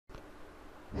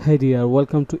Hey dear,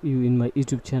 welcome to you in my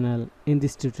YouTube channel. In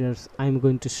this tutorial I am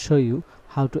going to show you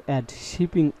how to add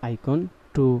shipping icon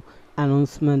to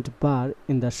announcement bar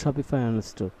in the Shopify online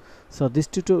store. So this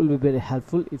tutorial will be very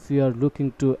helpful if you are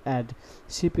looking to add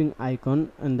shipping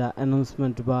icon in the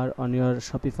announcement bar on your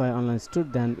Shopify online store.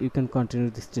 Then you can continue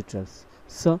this tutorial.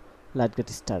 So let's get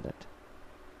started.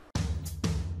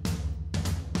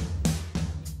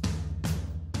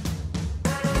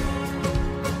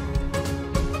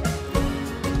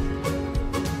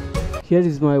 Here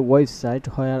is my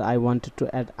website where I wanted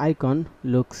to add icon.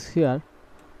 Looks here.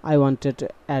 I wanted to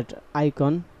add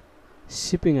icon,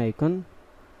 shipping icon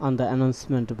on the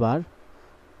announcement bar.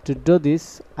 To do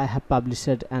this, I have published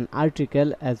an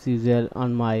article as usual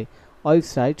on my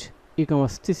website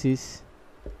e-commerce thesis.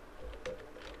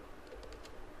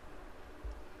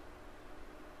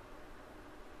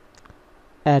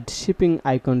 Add shipping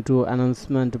icon to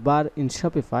announcement bar in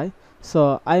Shopify.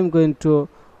 So I am going to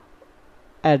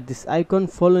add this icon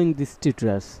following these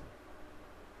tutorials.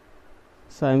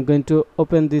 So I'm going to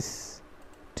open this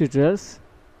tutorials.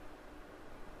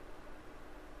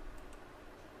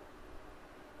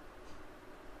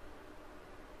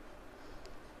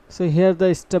 So here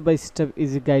the step-by-step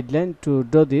easy guideline to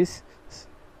do this,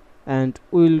 and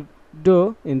we'll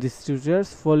do in this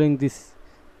tutorials following this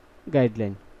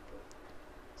guideline.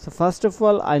 So first of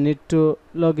all, I need to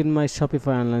log in my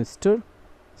Shopify online store.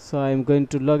 So I'm going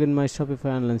to log in my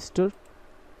Shopify online store.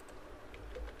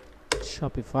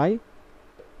 Shopify.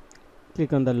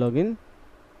 Click on the login.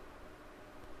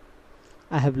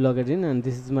 I have logged in and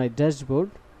this is my dashboard.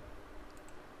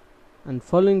 And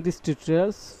following these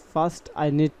tutorials, first I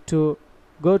need to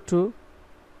go to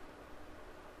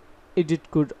edit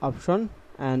code option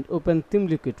and open theme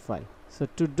liquid file. So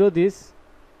to do this,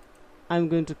 I'm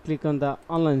going to click on the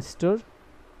online store.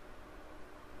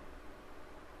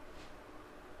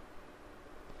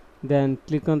 Then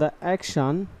click on the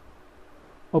action,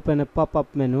 open a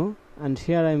pop-up menu, and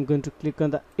here I am going to click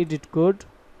on the edit code.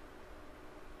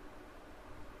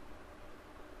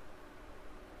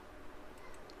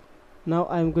 Now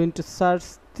I am going to search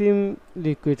theme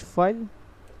liquid file.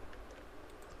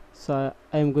 So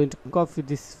I am going to copy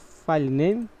this file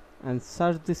name and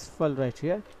search this file right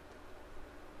here.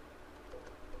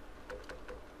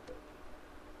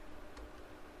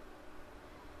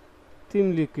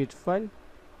 Theme liquid file.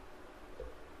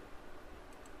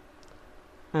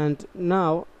 And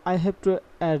now I have to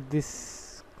add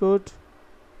this code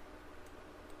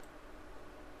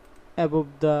above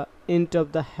the int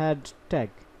of the head tag.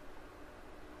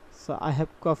 So I have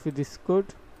copied this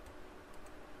code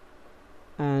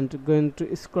and going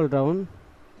to scroll down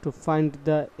to find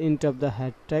the int of the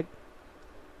head tag.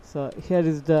 So here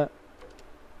is the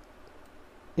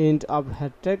int of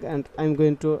head tag, and I'm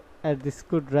going to add this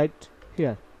code right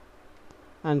here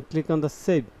and click on the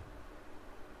save.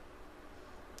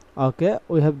 Okay,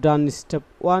 we have done step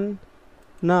 1.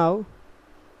 Now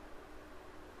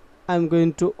I'm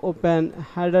going to open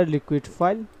header liquid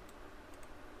file.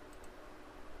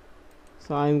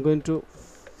 So I'm going to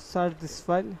search this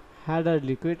file header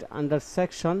liquid under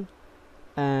section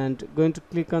and going to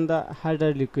click on the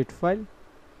header liquid file.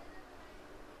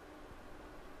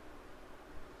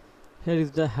 Here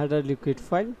is the header liquid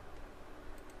file,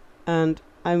 and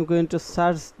I'm going to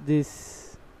search this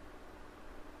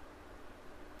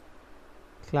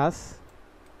class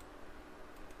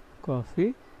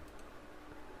coffee.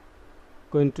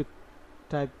 Going to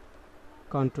type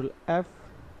Ctrl F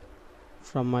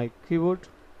from my keyboard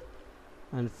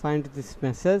and find this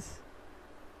message.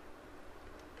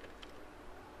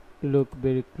 Look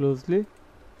very closely,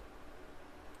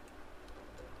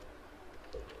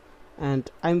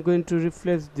 and I'm going to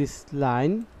replace this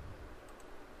line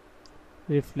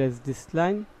with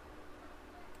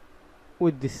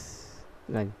this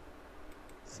line.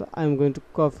 So I'm going to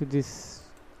copy this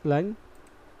line,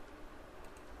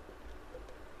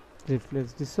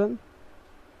 replace this one,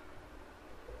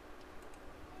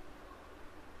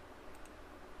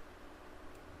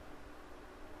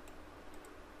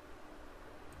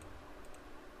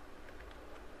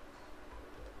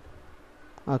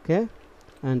 okay,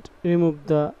 and remove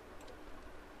the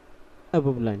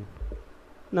above line.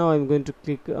 Now I'm going to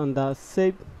click on the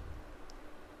save.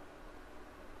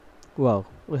 Wow,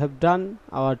 we have done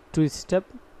our 2 step.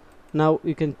 Now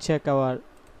we can check our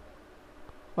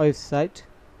website.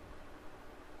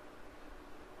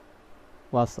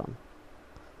 Awesome.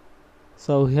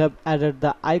 So we have added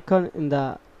the icon in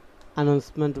the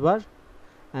announcement bar,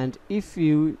 and if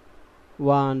you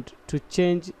want to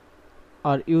change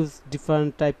or use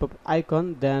different type of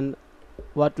icon, then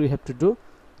what we have to do,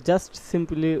 just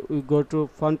simply we go to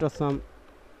font awesome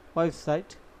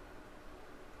website,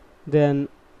 then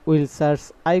we'll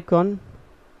search icon,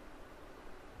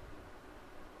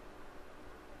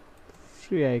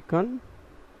 free icon.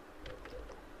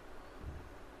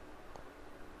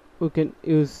 We can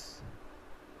use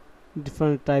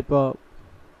different type of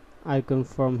icon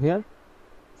from here.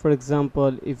 For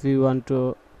example, if we want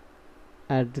to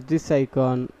add this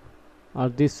icon or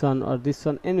this one or this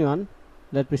one, anyone,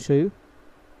 let me show you.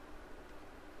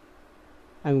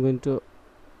 I'm going to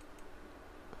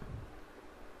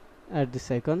add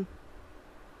this icon,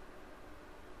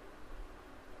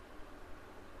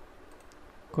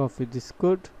 copy this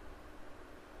code,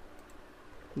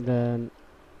 then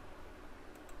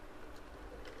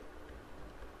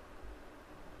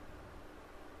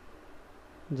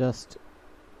just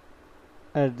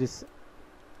add this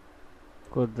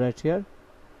code right here,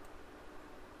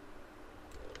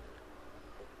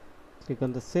 click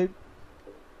on the save,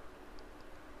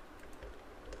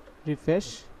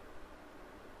 refresh.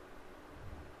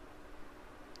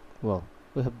 Wow,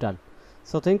 we have done.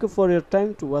 So thank you for your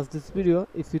time to watch this video.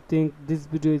 If you think this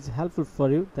video is helpful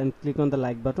for you, then click on the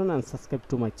like button and subscribe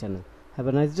to my channel. Have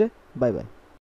a nice day. Bye bye.